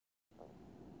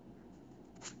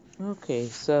Okay,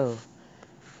 so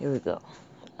here we go.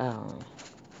 Um,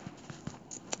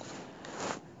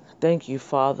 Thank you,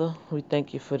 Father. We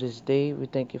thank you for this day. We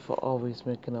thank you for always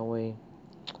making a way.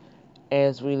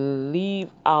 As we leave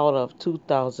out of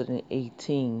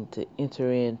 2018 to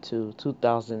enter into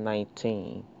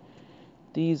 2019,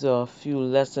 these are a few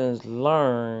lessons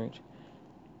learned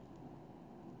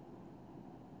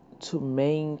to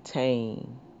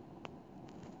maintain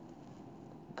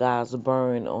God's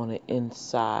burn on the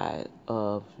inside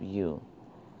of you.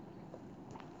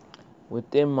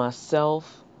 Within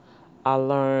myself, I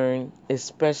learned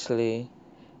especially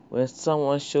when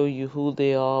someone show you who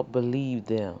they are, believe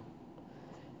them.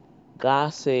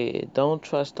 God said, don't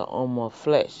trust the arm of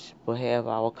flesh, but have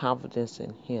our confidence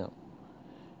in Him.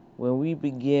 When we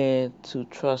begin to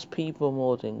trust people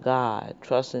more than God,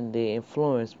 trusting their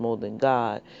influence more than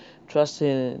God,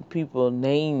 trusting people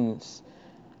names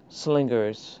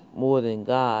slingers more than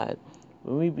God,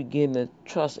 when we begin to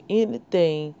trust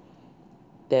anything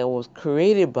that was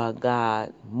created by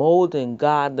God more than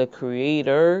God the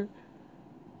Creator,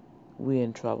 we're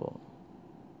in trouble.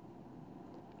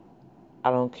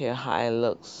 I don't care how it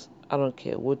looks. I don't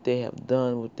care what they have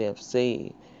done, what they have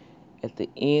said. At the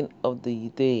end of the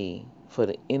day, for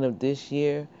the end of this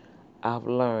year, I've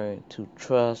learned to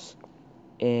trust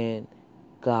in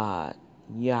God,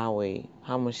 Yahweh,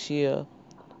 Hamashiach,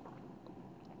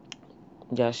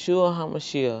 Yeshua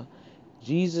Hamashiach.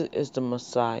 Jesus is the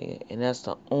Messiah, and that's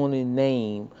the only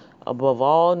name above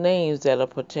all names that'll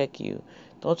protect you.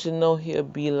 Don't you know He'll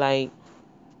be like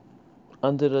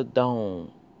under the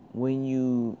dome when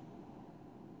you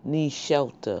need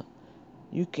shelter?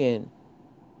 You can,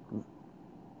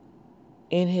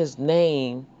 in His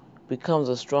name, becomes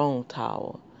a strong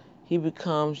tower. He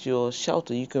becomes your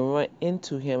shelter. You can run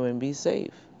into Him and be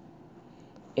safe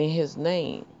in His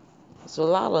name. There's a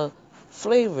lot of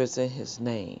flavors in His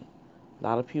name. A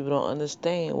lot of people don't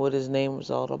understand what His name is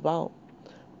all about.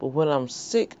 But when I'm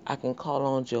sick, I can call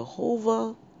on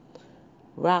Jehovah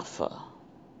Rapha,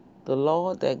 the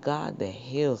Lord, that God that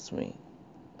heals me.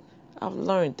 I've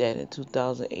learned that in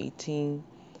 2018,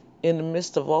 in the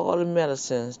midst of all the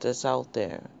medicines that's out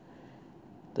there.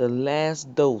 The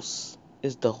last dose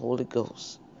is the Holy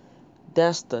Ghost.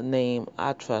 That's the name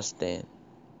I trust in.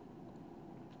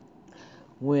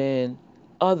 When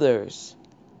others,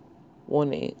 when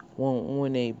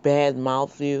they bad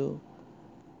mouth you,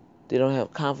 they don't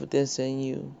have confidence in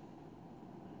you,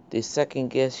 they second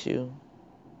guess you,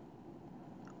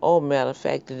 or matter of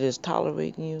fact, they're just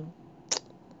tolerating you,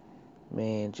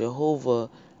 man, Jehovah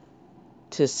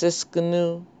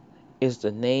Tisiskanu is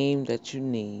the name that you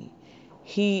need.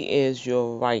 He is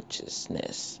your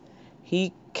righteousness.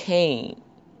 He came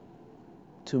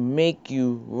to make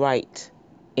you right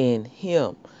in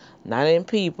Him, not in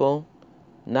people,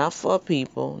 not for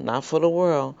people, not for the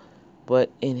world,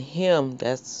 but in Him.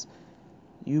 That's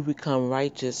you become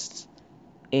righteous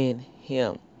in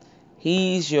Him.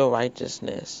 He's your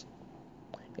righteousness.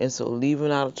 And so,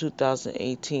 leaving out of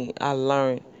 2018, I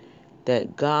learned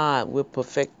that God will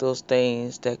perfect those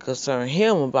things that concern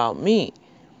Him about me.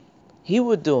 He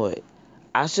would do it.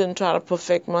 I shouldn't try to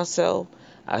perfect myself.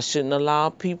 I shouldn't allow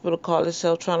people to call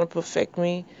themselves trying to perfect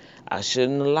me. I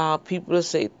shouldn't allow people to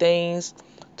say things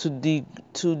to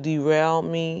derail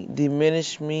me,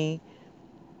 diminish me.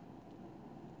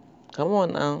 Come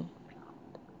on now.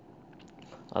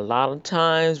 A lot of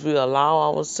times we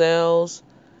allow ourselves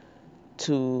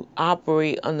to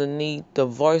operate underneath the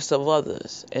voice of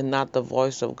others and not the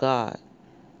voice of God,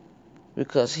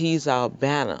 because He's our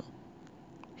banner.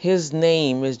 His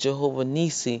name is Jehovah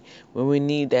Nisi when we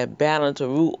need that banner to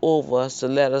root over us to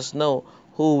let us know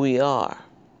who we are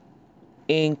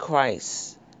in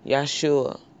Christ,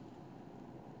 Yeshua.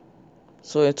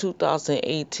 So in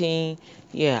 2018,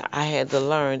 yeah, I had to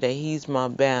learn that He's my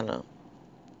banner.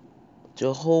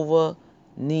 Jehovah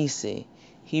Nisi.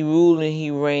 He rules and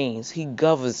He reigns. He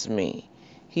governs me.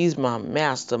 He's my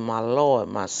master, my Lord,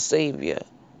 my Savior.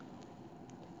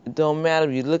 It don't matter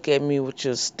if you look at me with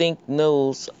your stink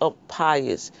nose up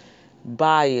pious,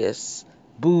 bias,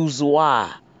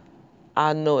 bourgeois.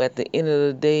 I know at the end of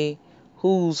the day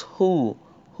who's who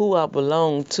I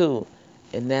belong to,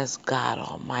 and that's God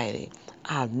Almighty,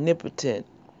 omnipotent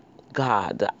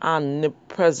God, the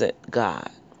omnipresent God,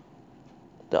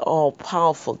 the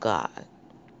all-powerful God.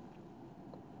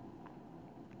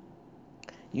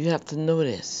 You have to know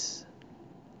this.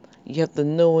 You have to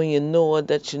know when you know it,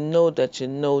 that you know that you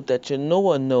know that you know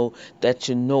or know that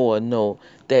you know or know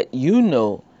that you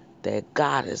know that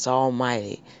God is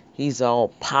almighty. He's all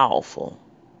powerful.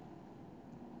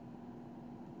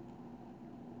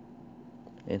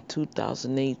 In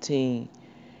 2018,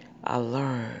 I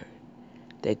learned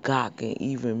that God can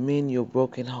even mend your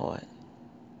broken heart.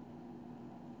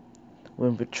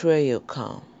 When betrayal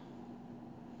comes,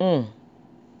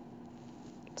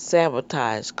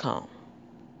 sabotage comes,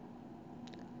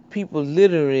 people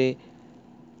literally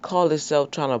call themselves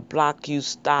trying to block you,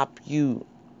 stop you.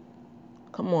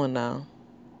 Come on now.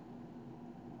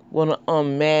 Want to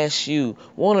unmask you.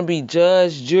 Want to be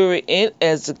judge, jury, and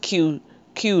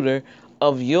executor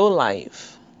of your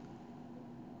life.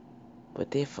 But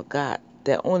they forgot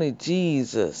that only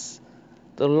Jesus,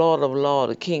 the Lord of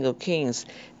Lords, the King of Kings,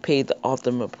 paid the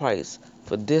ultimate price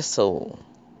for this soul.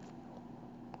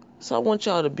 So I want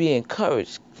y'all to be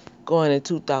encouraged going in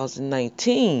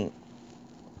 2019.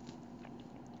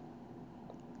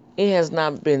 It has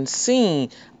not been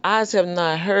seen, eyes have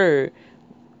not heard,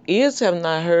 ears have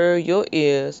not heard, your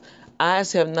ears,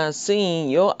 eyes have not seen,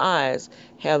 your eyes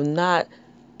have not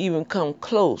even come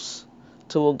close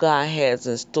to what God has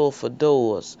in store for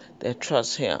those that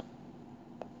trust Him.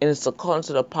 And it's according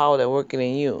to the power that's working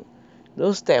in you.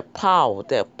 Notice that power.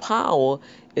 That power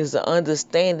is the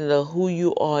understanding of who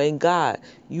you are in God.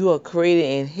 You are created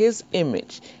in His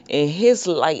image, in His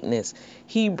likeness.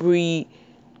 He breathed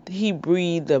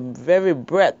the very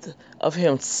breath of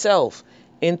Himself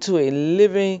into a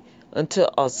living, into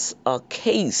a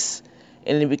case,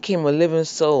 and it became a living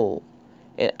soul.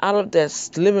 And out of that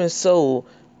living soul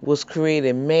was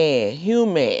created man,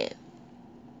 human.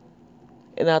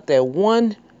 And out that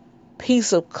one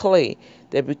piece of clay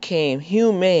that became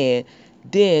human,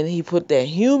 then He put that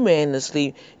human to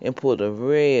sleep and put a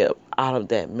rib out of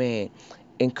that man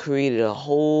and created a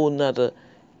whole nother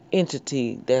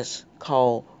entity that's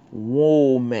called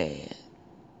woman.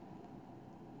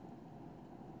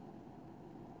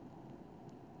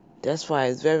 That's why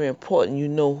it's very important you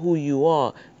know who you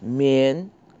are,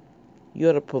 men.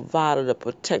 You're the provider, the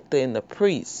protector, and the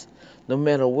priest. No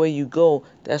matter where you go,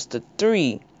 that's the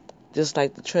three, just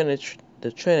like the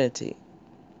Trinity.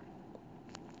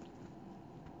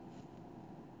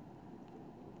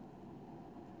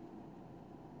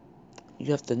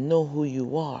 You have to know who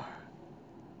you are.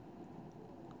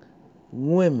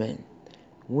 Women,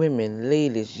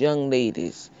 ladies, young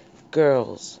ladies,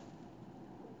 girls,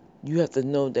 you have to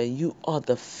know that you are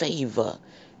the favor.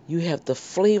 You have the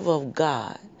flavor of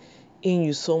God in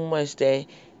you so much that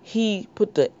He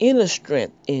put the inner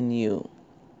strength in you.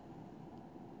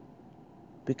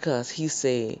 Because He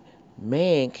said,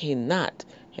 man cannot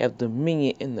have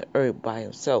dominion in the earth by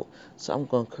himself. So I'm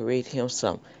going to create him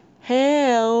some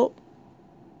help.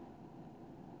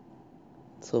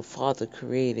 So Father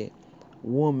created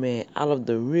woman out of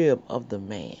the rib of the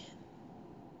man.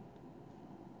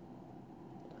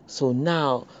 So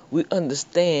now we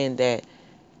understand that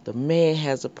the man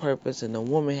has a purpose and the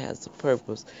woman has a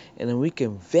purpose, and then we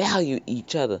can value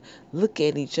each other, look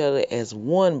at each other as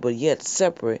one but yet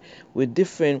separate with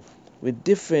different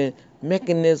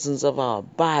mechanisms of our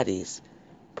bodies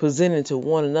presented to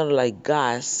one another like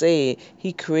God said.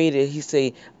 He created, He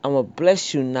said, I'm going to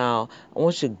bless you now. I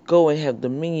want you to go and have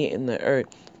dominion in the earth.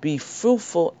 Be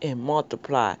fruitful and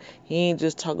multiply. He ain't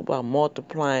just talking about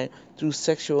multiplying through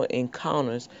sexual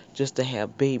encounters just to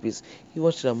have babies. He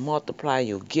wants you to multiply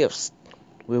your gifts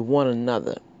with one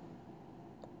another,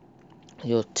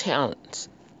 your talents.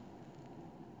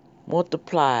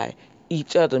 Multiply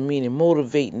each other, meaning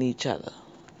motivating each other.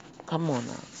 Come on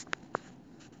now.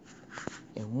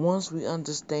 And once we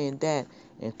understand that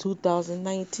in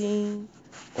 2019,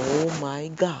 oh my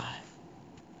God,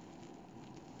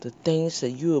 the things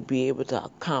that you will be able to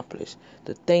accomplish,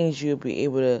 the things you'll be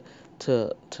able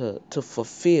to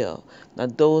fulfill. Now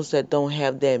those that don't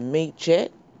have that mate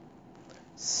yet,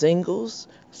 singles,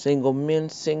 single men,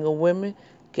 single women,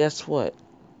 guess what?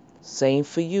 Same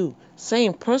for you.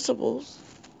 Same principles.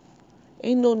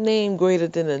 Ain't no name greater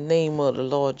than the name of the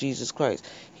Lord Jesus Christ.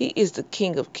 He is the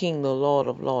King of Kings, the Lord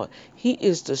of Lords. He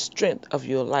is the strength of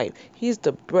your life. He is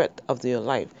the breath of your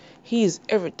life. He is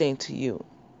everything to you.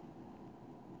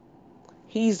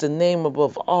 He's the name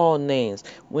above all names.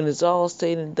 When it's all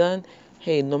said and done,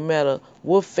 hey, no matter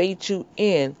what fate you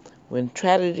in, when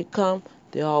tragedy come,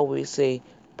 they always say,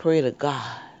 pray to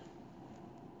God.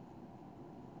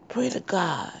 Pray to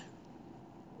God.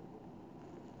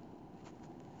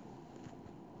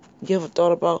 You ever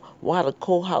thought about why the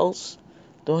courthouse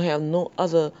don't have no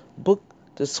other book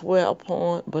to swear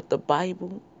upon but the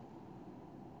Bible?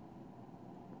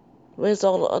 Where's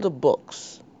all the other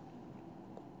books?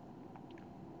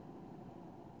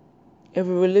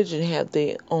 Every religion have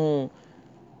their own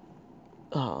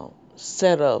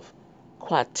set of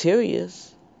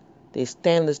criterias, their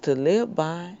standards to live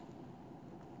by.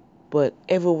 But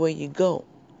everywhere you go,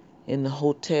 in the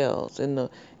hotels, in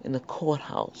the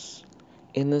courthouse,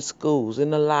 in the schools, in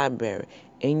the library,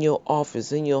 in your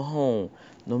office, in your home,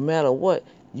 no matter what,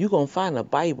 you're going to find a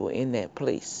Bible in that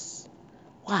place.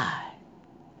 Why?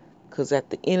 Because at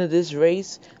the end of this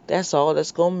race, that's all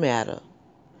that's going to matter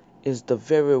is the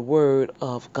very word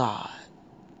of God.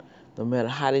 No matter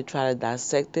how they try to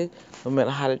dissect it, no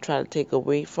matter how they try to take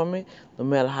away from it, no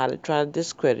matter how they try to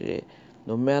discredit it,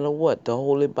 no matter what, the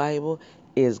Holy Bible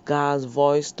is God's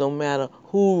voice, no matter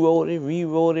who wrote it,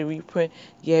 rewrote it, reprint.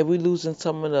 Yeah, we're losing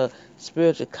some of the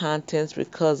spiritual contents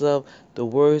because of the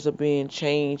words are being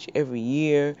changed every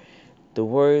year. The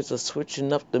words are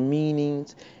switching up the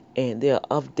meanings, and they're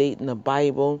updating the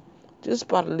Bible just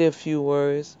by the little few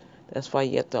words. That's why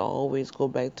you have to always go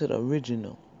back to the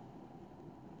original.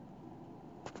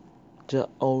 The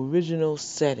original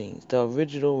settings, the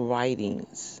original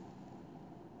writings.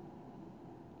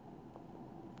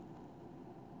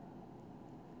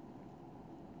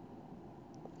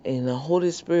 And the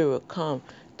Holy Spirit will come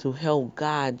to help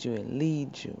guide you and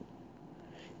lead you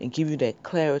and give you that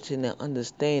clarity and that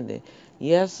understanding.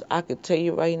 Yes, I can tell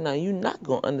you right now, you're not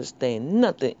going to understand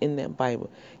nothing in that Bible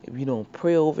if you don't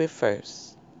pray over it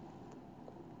first.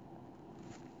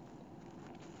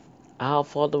 Our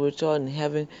Father which art in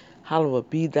heaven, hallowed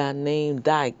be thy name.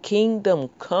 Thy kingdom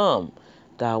come,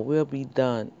 thy will be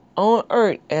done on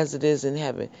earth as it is in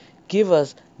heaven. Give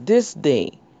us this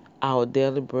day our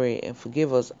daily bread, and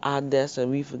forgive us our debts, and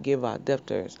we forgive our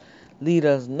debtors. Lead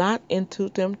us not into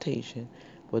temptation,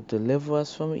 but deliver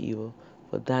us from evil.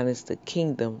 For thine is the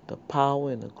kingdom, the power,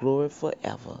 and the glory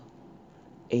forever.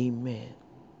 Amen.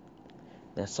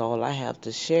 That's all I have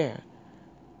to share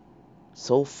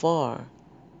so far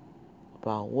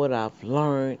about what I've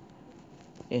learned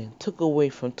and took away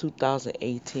from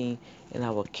 2018, and I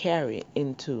will carry it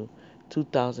into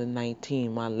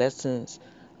 2019. My lessons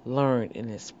learned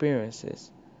and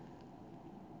experiences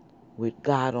with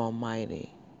God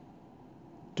Almighty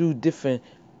through different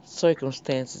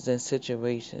circumstances and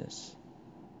situations.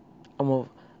 I'm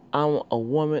a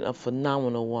woman, a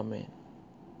phenomenal woman.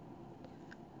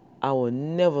 I will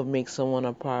never make someone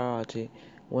a priority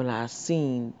when I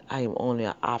seen I am only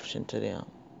an option to them.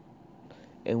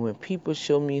 And when people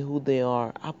show me who they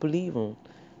are, I believe them.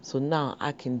 So now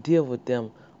I can deal with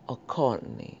them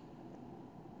accordingly.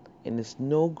 And there's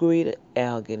no greater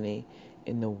agony,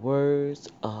 in the words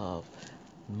of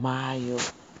Maya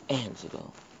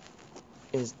Angelou,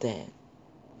 is that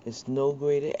it's no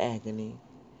greater agony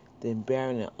than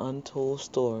bearing an untold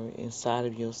story inside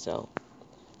of yourself.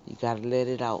 You gotta let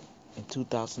it out. In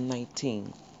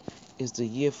 2019 is the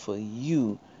year for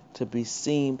you to be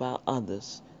seen by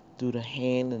others through the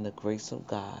hand and the grace of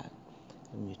God.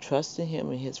 When you trust in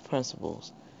Him and His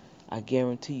principles, I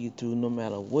guarantee you through no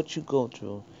matter what you go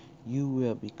through, you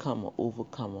will become an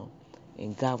overcomer.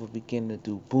 And God will begin to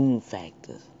do boom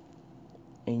factors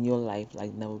in your life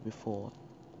like never before.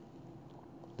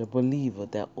 The believer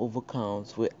that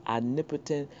overcomes with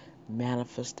omnipotent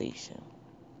manifestation.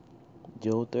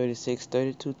 Job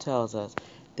 36:32 tells us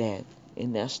that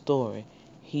in that story,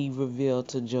 he revealed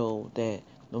to Job that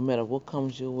no matter what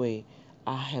comes your way,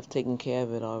 I have taken care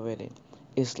of it already.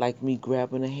 It's like me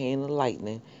grabbing a hand of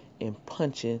lightning and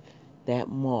punching that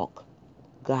mark.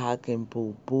 God can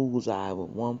bullseye with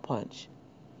one punch.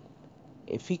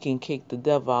 If he can kick the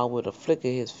devil out with a flick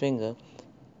of his finger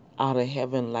out of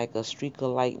heaven like a streak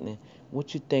of lightning,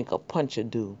 what you think a puncher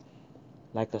do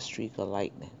like a streak of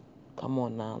lightning? Come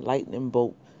on now, lightning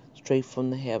bolt straight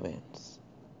from the heavens,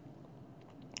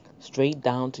 straight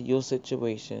down to your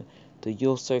situation, to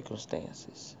your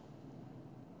circumstances.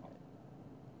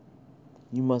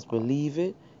 You must believe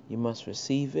it, you must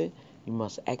receive it, you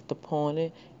must act upon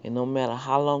it, and no matter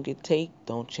how long it takes,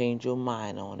 don't change your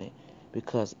mind on it,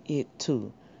 because it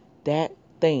too, that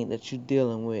thing that you're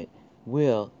dealing with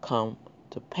will come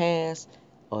to pass,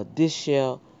 or uh,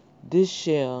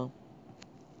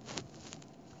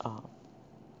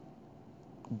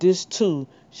 this too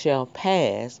shall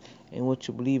pass, and what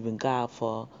you believe in God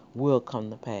for will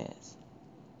come to pass.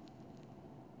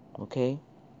 Okay?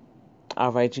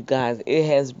 All right, you guys. It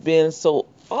has been so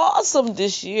awesome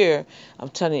this year. I'm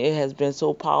telling you, it has been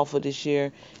so powerful this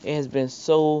year. It has been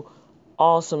so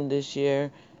awesome this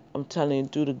year. I'm telling you,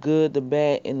 through the good, the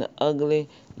bad, and the ugly.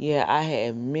 Yeah, I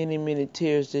had many, many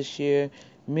tears this year.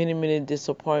 Many, many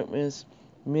disappointments.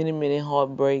 Many, many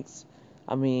heartbreaks.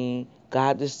 I mean,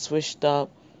 God just switched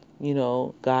up.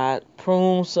 God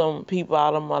pruned some people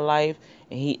out of my life,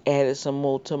 and He added some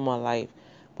more to my life.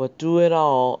 But through it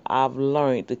all, I've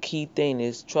learned the key thing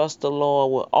is trust the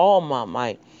Lord with all my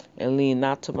might and lean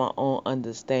not to my own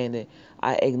understanding.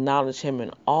 I acknowledge Him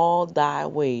in all thy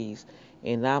ways,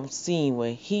 And I'm seeing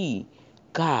where He,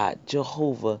 God,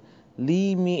 Jehovah,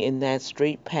 lead me in that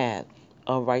straight path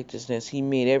of righteousness. He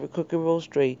made every crooked road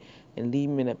straight and lead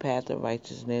me in the path of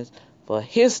righteousness for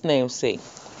His name's sake.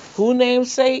 Whose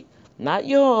name's sake? Not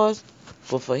yours,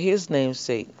 but for His name's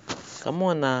sake. Come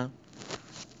on now.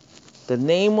 The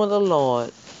name of the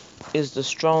Lord is the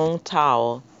strong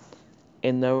tower,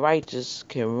 and the righteous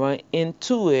can run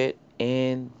into it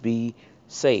and be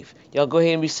safe. Y'all go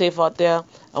ahead and be safe out there.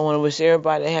 I want to wish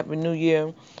everybody a happy new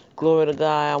year. Glory to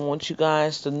God. I want you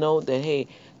guys to know that, hey,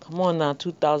 come on now,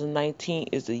 2019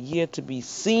 is the year to be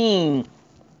seen,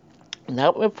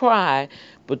 not with pride,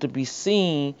 but to be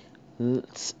seen,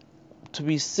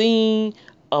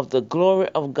 of the glory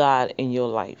of God in your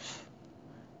life.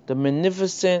 The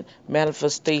magnificent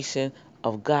manifestation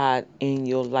of God in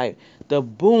your life. The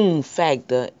boom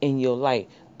factor in your life.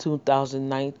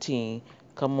 2019.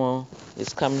 Come on.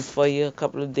 It's coming for you. A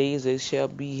couple of days it shall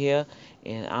be here.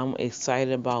 And I'm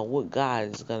excited about what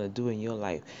God is going to do in your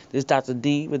life. This is Dr.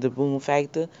 D with the Boom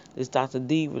Factor. This is Dr.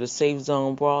 D with the Safe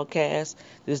Zone broadcast.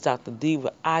 This is Dr. D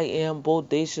with I Am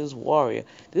Bodacious Warrior.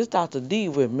 This is Dr. D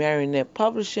with Marionette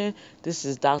Publishing. This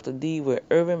is Dr. D with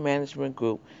Urban Management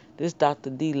Group. This Dr.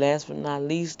 D, last but not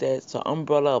least, that's the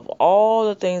umbrella of all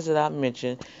the things that I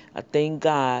mentioned. I thank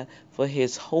God for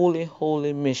His holy,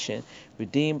 holy mission,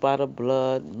 redeemed by the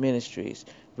blood ministries.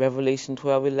 Revelation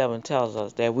 12:11 tells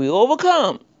us that we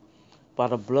overcome by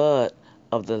the blood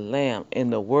of the Lamb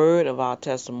and the word of our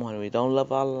testimony. We don't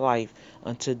love our life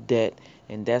unto death.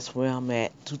 And that's where I'm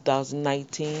at.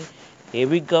 2019. Here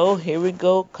we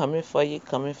go. Coming for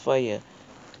you.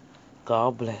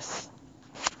 God bless.